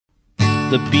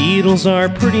The Beatles are a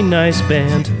pretty nice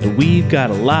band, and we've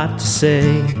got a lot to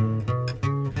say.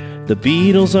 The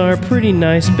Beatles are a pretty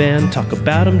nice band, talk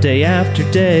about them day after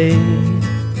day.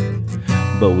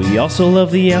 But we also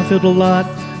love the outfield a lot,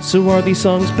 so are these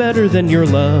songs better than your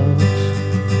love?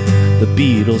 The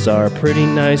Beatles are a pretty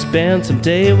nice band,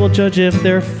 someday we'll judge if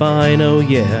they're fine, oh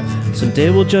yeah, someday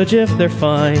we'll judge if they're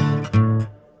fine.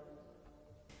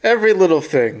 Every Little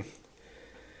Thing.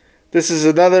 This is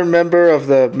another member of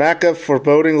the Macca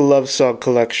Foreboding Love Song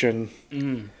collection.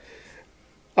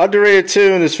 Underrated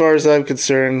tune as far as I'm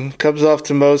concerned. Comes off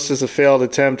to most as a failed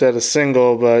attempt at a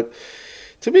single, but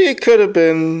to me it could have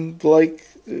been like...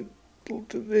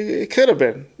 It could have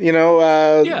been. You know,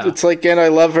 It's like And I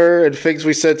Love Her and Things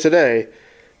We Said Today,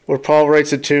 where Paul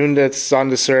writes a tune that's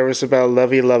on the surface about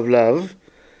lovey, love, love,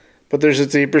 but there's a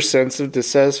deeper sense of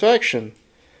dissatisfaction.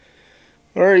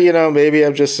 Or, you know, maybe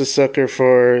I'm just a sucker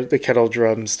for the kettle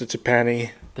drums, the timpani.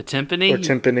 The timpani? Or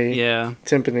timpani. Yeah.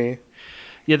 Timpani.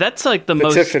 Yeah, that's like the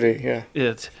most... Tiffany, yeah.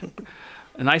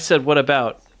 And I said, what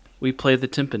about we play the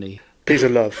timpani? Peace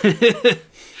of love.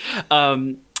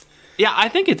 Yeah, I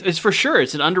think it's for sure.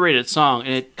 It's an underrated song,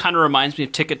 and it kind of reminds me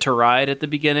of Ticket to Ride at the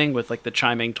beginning with like the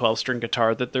chiming 12-string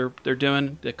guitar that they're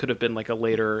doing. It could have been like a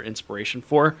later inspiration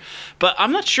for. But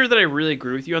I'm not sure that I really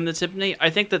agree with you on the timpani. I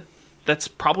think that's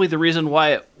probably the reason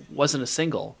why it wasn't a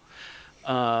single.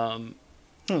 I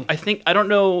don't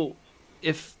know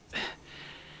if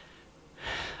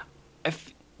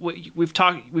we've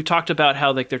talked about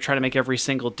how like they're trying to make every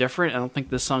single different. I don't think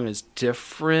this song is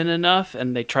different enough,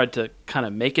 and they tried to kind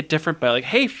of make it different by like,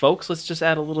 hey folks, let's just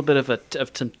add a little bit of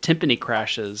some timpani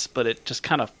crashes, but it just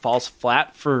kind of falls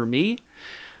flat for me.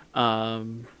 I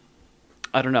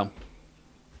don't know.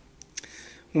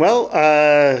 Well,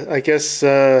 I guess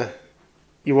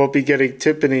you won't be getting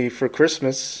timpani for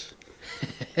Christmas.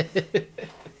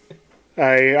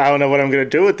 I don't know what I'm going to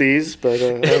do with these, but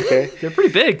okay. They're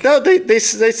pretty big. No, they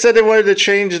said they wanted to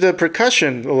change the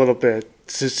percussion a little bit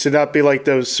to not be like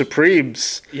those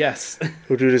Supremes. Yes.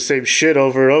 Who do the same shit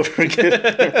over and over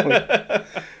again.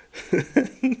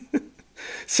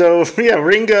 So, yeah,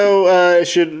 Ringo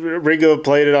have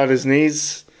played it on his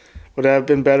knees? Would that have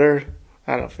been better?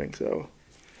 I don't think so.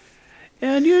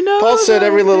 And you know Paul said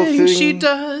every little thing she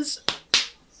does.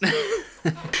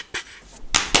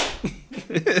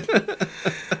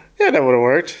 Yeah, that would have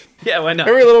worked. Yeah, why not?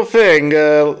 Every little thing.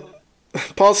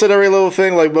 Paul said every little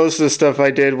thing, like most of the stuff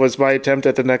I did, was my attempt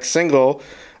at the next single.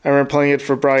 I remember playing it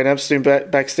for Brian Epstein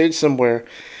backstage somewhere.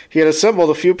 He had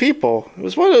assembled a few people. It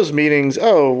was one of those meetings.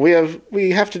 Oh, we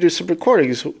have to do some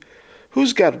recordings.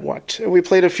 Who's got what? And we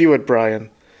played a few at Brian.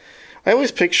 I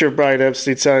always picture Brian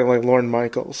Epstein sounding like Lorne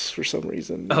Michaels for some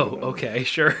reason. Oh, okay,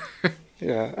 sure.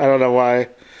 Yeah, I don't know why.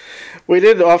 We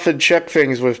did often check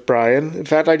things with Brian. In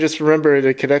fact, I just remember it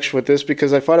in connection with this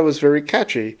because I thought it was very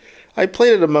catchy. I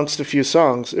played it amongst a few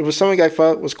songs. It was something I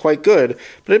thought was quite good,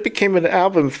 but it became an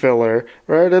album filler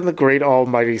rather than the great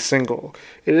almighty single.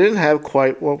 It didn't have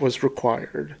quite what was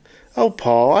required. Oh,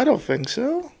 Paul, I don't think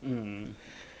so.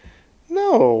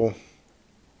 No.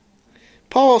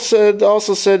 Paul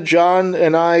also said John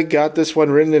and I got this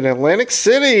one written in Atlantic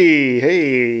City.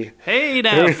 Hey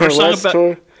now, first song about...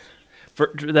 Tour.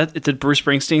 Did Bruce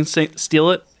Springsteen steal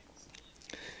it?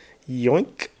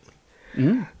 Yoink.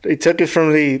 Mm-hmm. They took it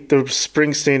from the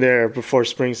Springsteen era before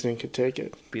Springsteen could take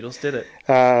it. Beatles did it.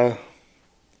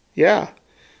 Yeah.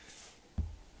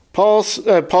 Paul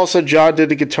said John did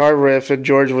the guitar riff and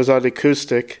George was on the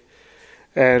acoustic.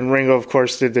 And Ringo, of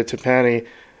course, did the timpani.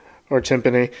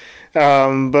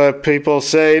 But people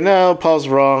say, no, Paul's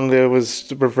wrong. It was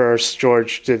the reverse.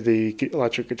 George did the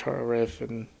electric guitar riff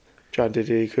and John did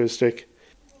the acoustic.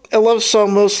 A love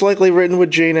song most likely written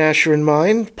with Jane Asher in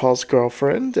mind, Paul's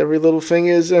girlfriend. Every little thing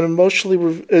is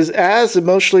as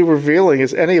emotionally revealing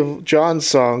as any of John's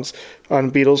songs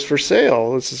on Beatles for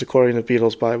Sale. This is according to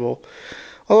Beatles Bible.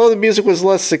 Although the music was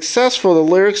less successful, the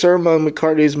lyrics are among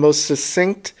McCartney's most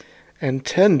succinct and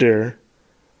tender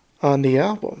on the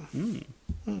album.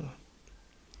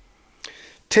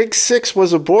 Take 6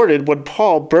 was aborted when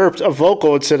Paul burped a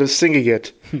vocal instead of singing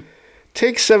it.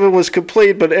 Take 7 was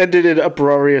complete, but ended in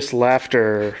uproarious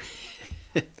laughter.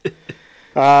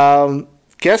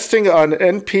 Guesting on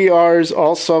NPR's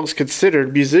All Songs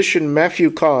Considered, musician Matthew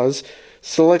Cause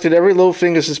selected Every Little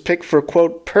Thing as his pick for,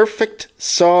 quote, perfect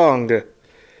song.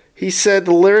 He said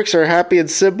the lyrics are happy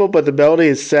and simple, but the melody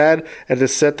is sad and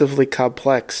deceptively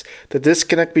complex. The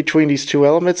disconnect between these two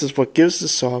elements is what gives the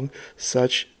song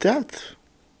such depth.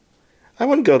 I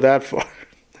wouldn't go that far.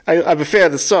 I'm a fan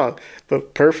of the song,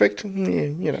 but perfect,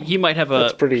 you know. He might have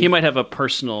a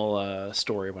personal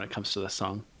story when it comes to this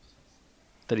song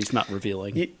that he's not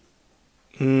revealing.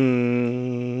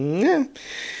 Yeah.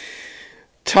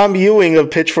 Tom Ewing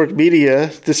of Pitchfork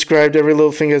Media described Every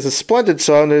Little Thing as a splendid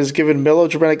song that is given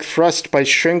melodramatic thrust by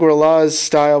Shangri-La's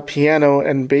style piano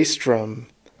and bass drum.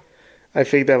 I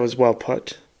think that was well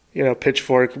put. You know,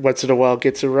 Pitchfork once in a while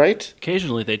gets it right.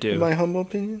 Occasionally they do. In my humble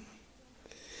opinion.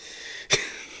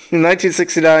 In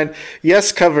 1969,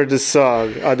 Yes covered this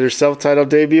song on their self-titled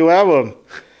debut album.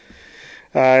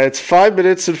 It's 5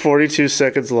 minutes and 42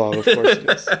 seconds long, of course it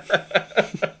is.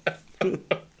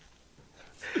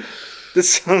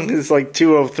 This song is like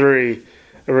 2:03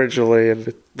 originally,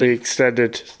 and they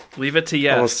extended. Leave it to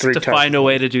Yes to times. find a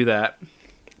way to do that.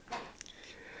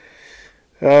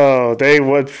 Oh, they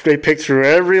picked through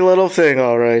every little thing,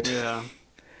 all right. Yeah.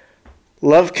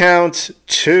 Love count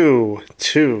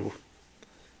 2.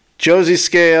 Josie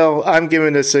scale, I'm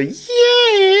giving this a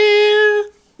yeah.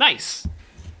 Nice.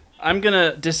 I'm going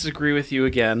to disagree with you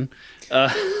again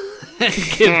and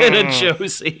give it a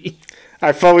Josie.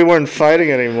 I thought we weren't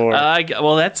fighting anymore.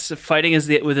 Well, that's fighting is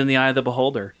within the eye of the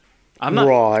beholder. I'm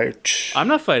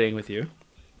not fighting with you.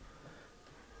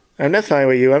 I'm not fighting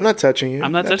with you. I'm not touching you.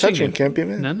 I'm not touching you. Can't be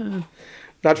mad. No.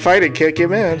 Not fighting. Can't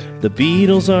get mad. The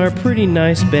Beatles are a pretty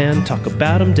nice band, talk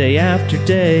about them day after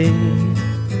day.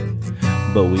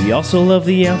 But we also love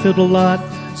the outfield a lot,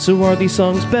 so are these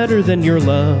songs better than your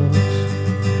love?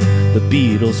 The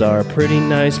Beatles are a pretty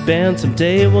nice band,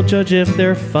 someday we'll judge if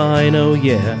they're fine, oh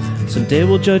yeah, someday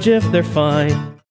we'll judge if they're fine.